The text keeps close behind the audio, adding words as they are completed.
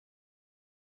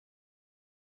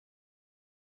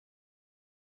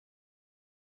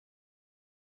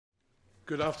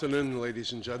Good afternoon,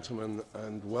 ladies and gentlemen,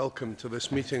 and welcome to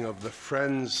this meeting of the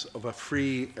Friends of a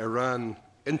Free Iran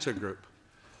Intergroup,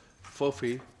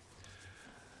 FOFI.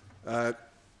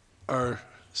 Our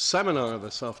seminar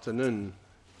this afternoon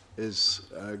is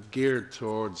geared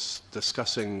towards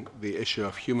discussing the issue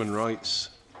of human rights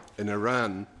in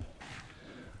Iran,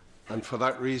 and for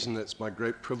that reason it's my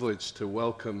great privilege to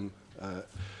welcome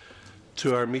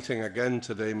to our meeting again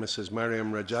today Mrs.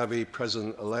 Maryam Rajavi,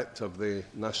 President-elect of the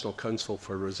National Council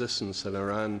for Resistance in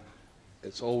Iran.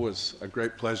 It's always a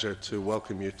great pleasure to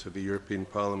welcome you to the European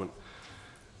Parliament,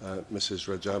 Mrs.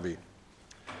 Rajavi.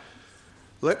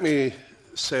 Let me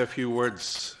say a few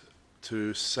words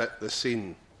to set the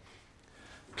scene.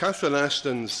 Catherine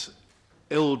Ashton's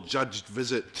ill-judged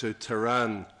visit to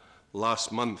Tehran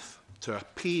last month to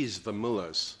appease the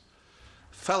mullahs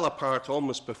fell apart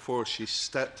almost before she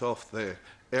stepped off the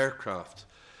aircraft,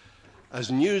 as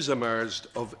news emerged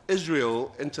of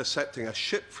Israel intercepting a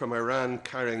ship from Iran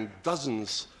carrying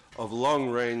dozens of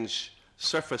long-range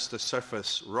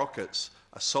surface-to-surface rockets,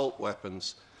 assault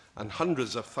weapons, and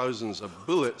hundreds of thousands of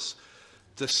bullets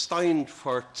destined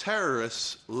for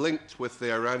terrorists linked with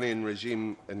the Iranian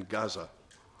regime in Gaza.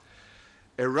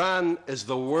 Iran is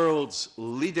the world's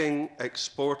leading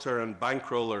exporter and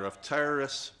bankroller of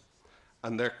terrorists,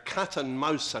 and their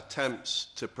cat-and-mouse attempts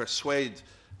to persuade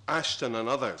Ashton and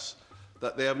others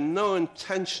that they have no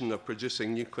intention of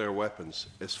producing nuclear weapons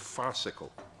is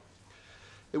farcical.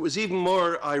 It was even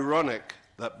more ironic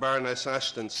that Baroness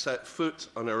Ashton set foot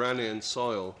on Iranian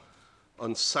soil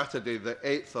on Saturday, the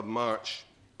 8th of March,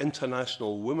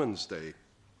 International Women's Day.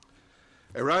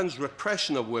 Iran's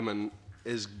repression of women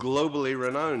is globally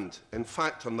renowned. In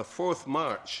fact, on the 4th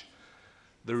March,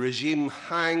 the regime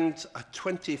hanged a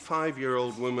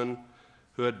 25-year-old woman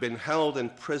who had been held in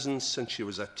prison since she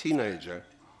was a teenager.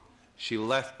 She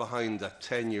left behind a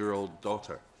 10-year-old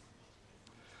daughter.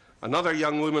 Another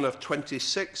young woman of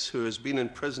 26 who has been in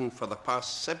prison for the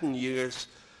past 7 years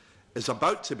is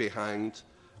about to be hanged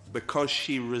because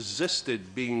she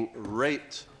resisted being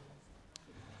raped.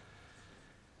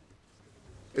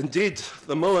 Indeed,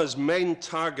 the mullah's main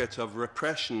target of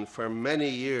repression for many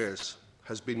years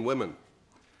has been women,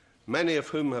 many of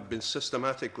whom have been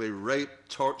systematically raped,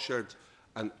 tortured,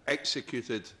 and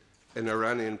executed in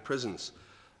Iranian prisons.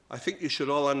 I think you should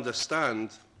all understand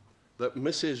that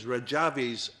Mrs.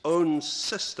 Rajavi's own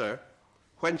sister,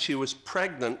 when she was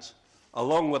pregnant,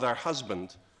 along with her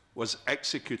husband, was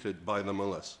executed by the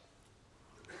mullahs.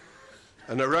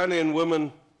 An Iranian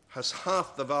woman has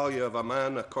half the value of a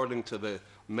man according to the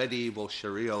medieval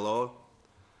Sharia law.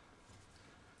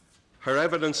 Her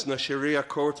evidence in a Sharia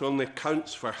court only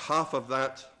counts for half of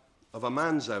that of a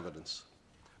man's evidence.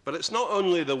 But it's not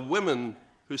only the women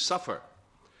who suffer.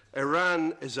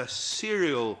 Iran is a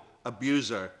serial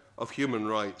abuser of human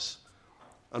rights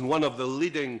and one of the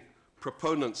leading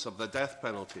proponents of the death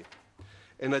penalty.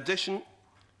 In addition,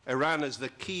 Iran is the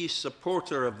key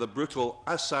supporter of the brutal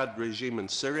Assad regime in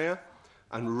Syria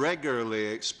and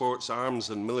regularly exports arms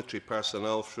and military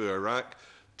personnel through Iraq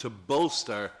to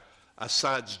bolster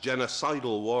Assad's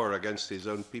genocidal war against his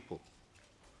own people.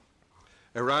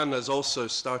 Iran has also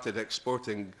started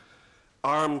exporting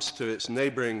arms to its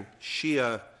neighboring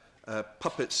Shia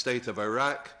puppet state of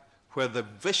Iraq, where the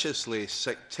viciously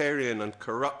sectarian and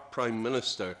corrupt Prime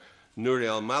Minister Nouri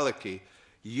al-Maliki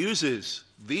uses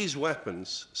these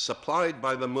weapons supplied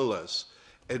by the mullahs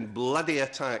in bloody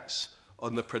attacks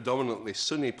on the predominantly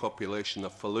Sunni population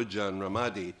of Fallujah and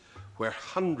Ramadi, where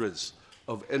hundreds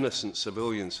of innocent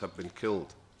civilians have been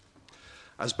killed.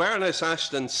 As Baroness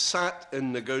Ashton sat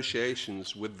in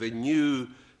negotiations with the new,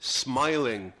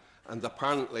 smiling, and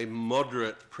apparently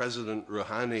moderate President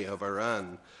Rouhani of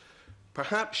Iran,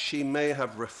 perhaps she may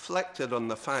have reflected on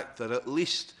the fact that at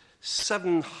least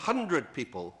 700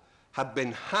 people have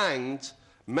been hanged,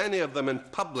 many of them in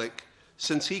public,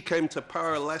 since he came to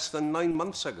power less than 9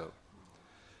 months ago.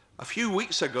 A few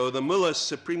weeks ago, the Mullah's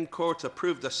Supreme Court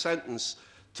approved a sentence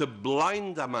to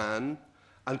blind a man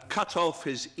and cut off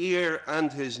his ear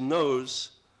and his nose.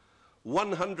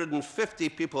 150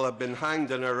 people have been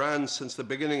hanged in Iran since the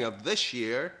beginning of this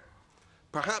year.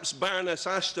 Perhaps Baroness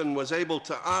Ashton was able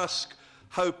to ask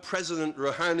how President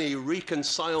Rouhani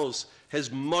reconciles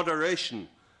his moderation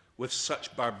with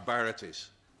such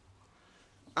barbarities.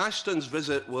 Ashton's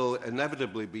visit will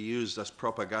inevitably be used as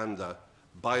propaganda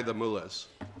by the mullahs,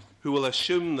 who will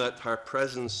assume that her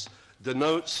presence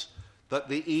denotes that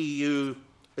the EU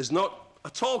is not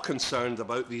at all concerned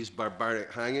about these barbaric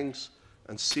hangings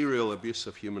and serial abuse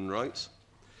of human rights.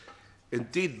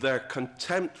 Indeed, their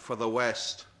contempt for the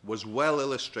West was well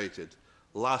illustrated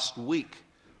last week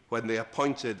when they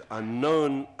appointed a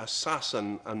known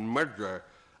assassin and murderer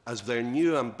as their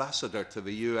new ambassador to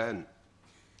the UN.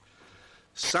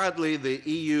 Sadly, the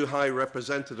EU High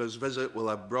Representative's visit will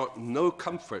have brought no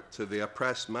comfort to the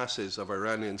oppressed masses of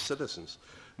Iranian citizens,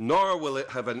 nor will it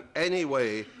have in any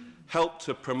way helped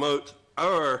to promote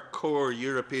our core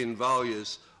European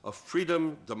values of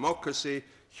freedom, democracy,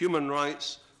 human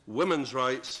rights, women's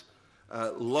rights,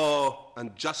 law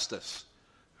and justice,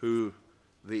 who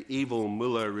the evil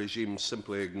mullah regime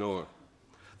simply ignore.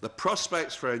 The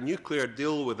prospects for a nuclear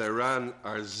deal with Iran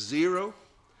are zero,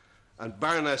 and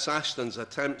Baroness Ashton's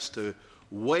attempts to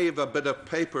wave a bit of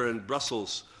paper in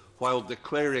Brussels while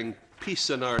declaring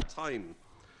peace in our time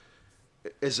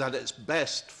is at its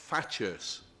best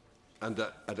fatuous and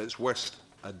at its worst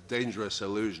a dangerous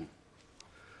illusion.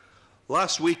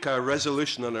 Last week, our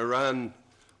resolution on Iran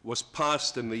was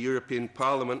passed in the European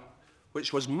Parliament,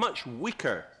 which was much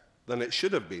weaker than it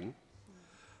should have been.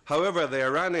 However, the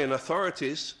Iranian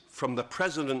authorities, from the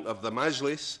President of the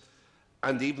Majlis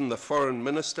and even the Foreign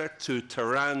Minister to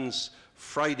Tehran's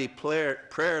Friday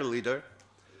prayer leader,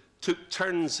 took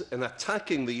turns in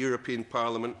attacking the European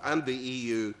Parliament and the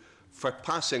EU for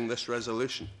passing this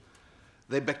resolution.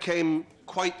 They became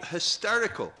quite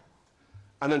hysterical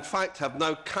and in fact have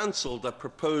now cancelled a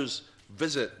proposed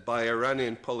visit by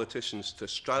Iranian politicians to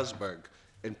Strasbourg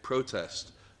in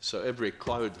protest. So every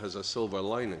cloud has a silver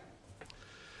lining.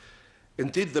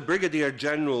 Indeed, the Brigadier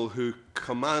General who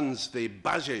commands the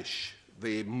Bajish,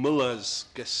 the mullahs,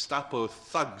 Gestapo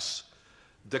thugs,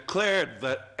 declared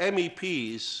that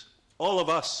MEPs, all of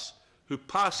us who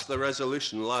passed the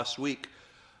resolution last week,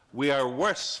 we are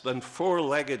worse than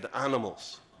four-legged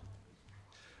animals.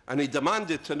 And he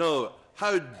demanded to know,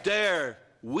 how dare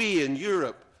we in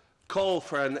Europe call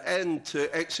for an end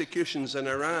to executions in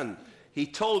Iran? He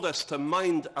told us to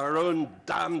mind our own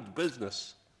damned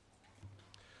business.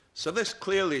 So this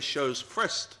clearly shows,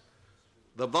 first,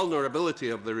 the vulnerability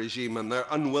of the regime and their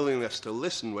unwillingness to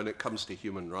listen when it comes to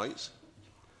human rights.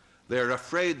 They're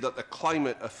afraid that the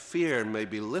climate of fear may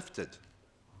be lifted.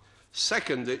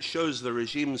 Second, it shows the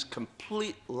regime's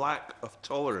complete lack of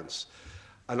tolerance.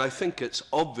 And I think it's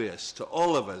obvious to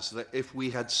all of us that if we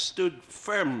had stood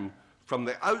firm from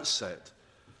the outset,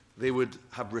 they would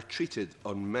have retreated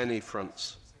on many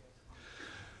fronts.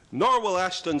 Nor will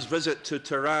Ashton's visit to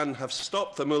Tehran have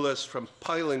stopped the mullahs from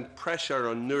piling pressure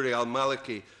on Nouri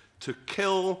al-Maliki to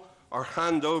kill or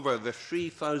hand over the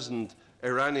 3,000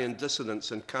 Iranian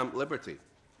dissidents in Camp Liberty.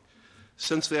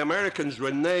 Since the Americans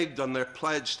reneged on their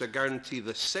pledge to guarantee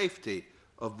the safety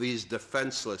of these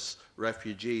defenseless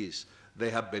refugees, they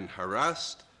have been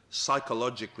harassed,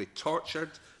 psychologically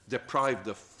tortured, deprived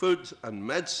of food and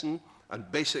medicine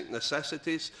and basic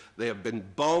necessities. They have been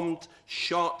bombed,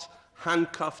 shot,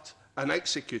 handcuffed and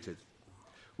executed.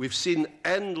 We've seen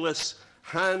endless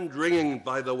hand-wringing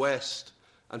by the West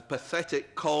and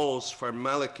pathetic calls for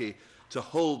Maliki to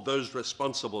hold those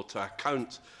responsible to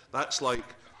account. That's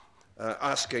like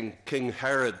asking King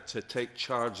Herod to take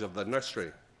charge of the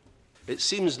nursery. It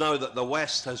seems now that the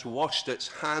West has washed its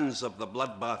hands of the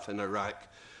bloodbath in Iraq.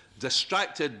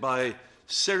 Distracted by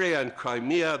Syria and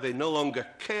Crimea, they no longer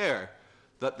care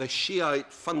that the Shiite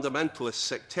fundamentalist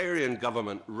sectarian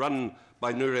government run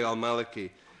by Nouri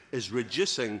al-Maliki is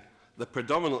reducing the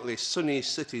predominantly Sunni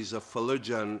cities of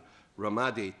Fallujah and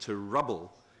Ramadi to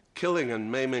rubble, killing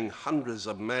and maiming hundreds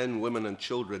of men, women and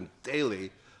children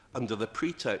daily under the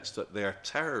pretext that they are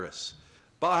terrorists.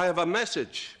 But I have a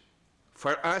message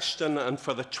for Ashton and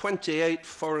for the 28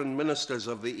 foreign ministers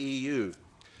of the EU.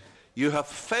 You have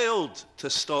failed to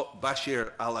stop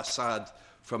Bashar al-Assad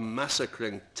from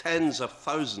massacring tens of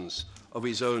thousands of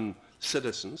his own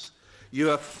citizens. You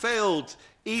have failed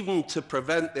even to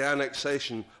prevent the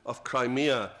annexation of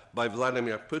Crimea by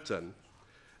Vladimir Putin.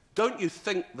 Don't you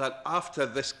think that after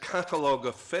this catalogue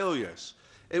of failures,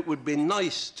 it would be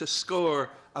nice to score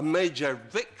a major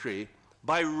victory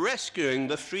by rescuing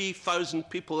the 3,000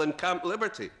 people in Camp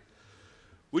Liberty?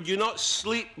 Would you not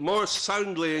sleep more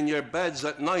soundly in your beds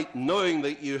at night knowing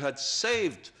that you had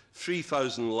saved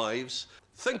 3,000 lives?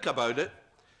 Think about it.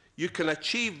 You can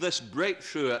achieve this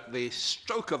breakthrough at the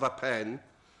stroke of a pen.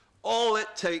 All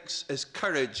it takes is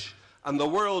courage, and the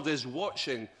world is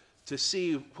watching to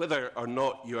see whether or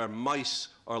not you are mice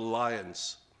or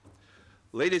lions.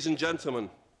 Ladies and gentlemen,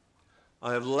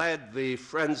 I have led the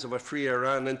Friends of a Free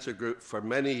Iran intergroup for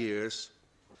many years,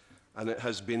 and it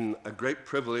has been a great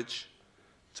privilege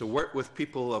to work with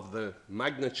people of the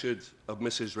magnitude of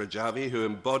Mrs. Rajavi, who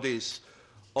embodies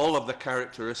all of the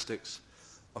characteristics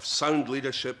of sound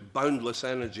leadership, boundless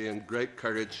energy and great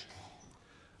courage.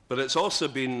 But it's also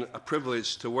been a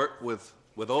privilege to work with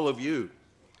all of you,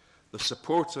 the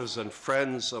supporters and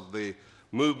friends of the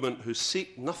movement who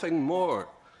seek nothing more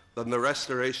than the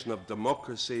restoration of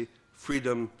democracy,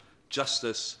 freedom,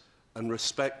 justice, and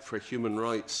respect for human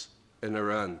rights in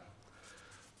Iran.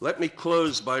 Let me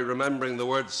close by remembering the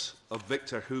words of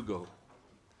Victor Hugo.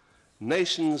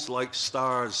 Nations like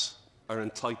stars are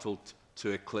entitled to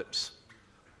eclipse.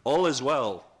 All is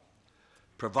well,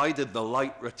 provided the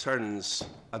light returns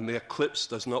and the eclipse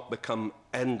does not become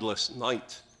endless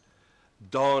night.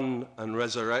 Dawn and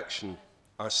resurrection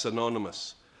are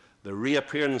synonymous. The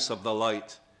reappearance of the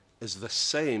light is the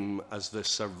same as the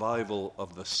survival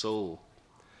of the soul.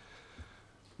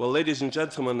 Well, ladies and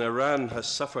gentlemen, Iran has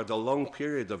suffered a long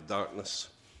period of darkness.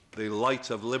 The light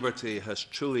of liberty has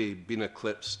truly been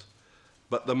eclipsed.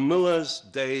 But the mullah's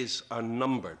days are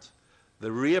numbered.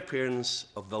 The reappearance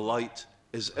of the light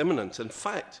is imminent. In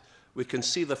fact, we can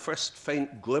see the first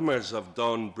faint glimmers of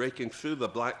dawn breaking through the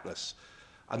blackness,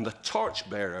 and the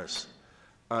torchbearers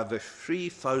are the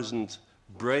 3,000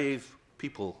 brave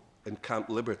people in Camp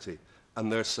Liberty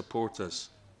and their supporters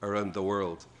around the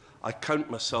world. I count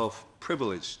myself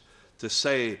privileged to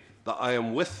say that I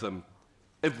am with them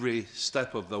every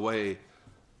step of the way.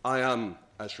 I am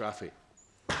Ashrafi.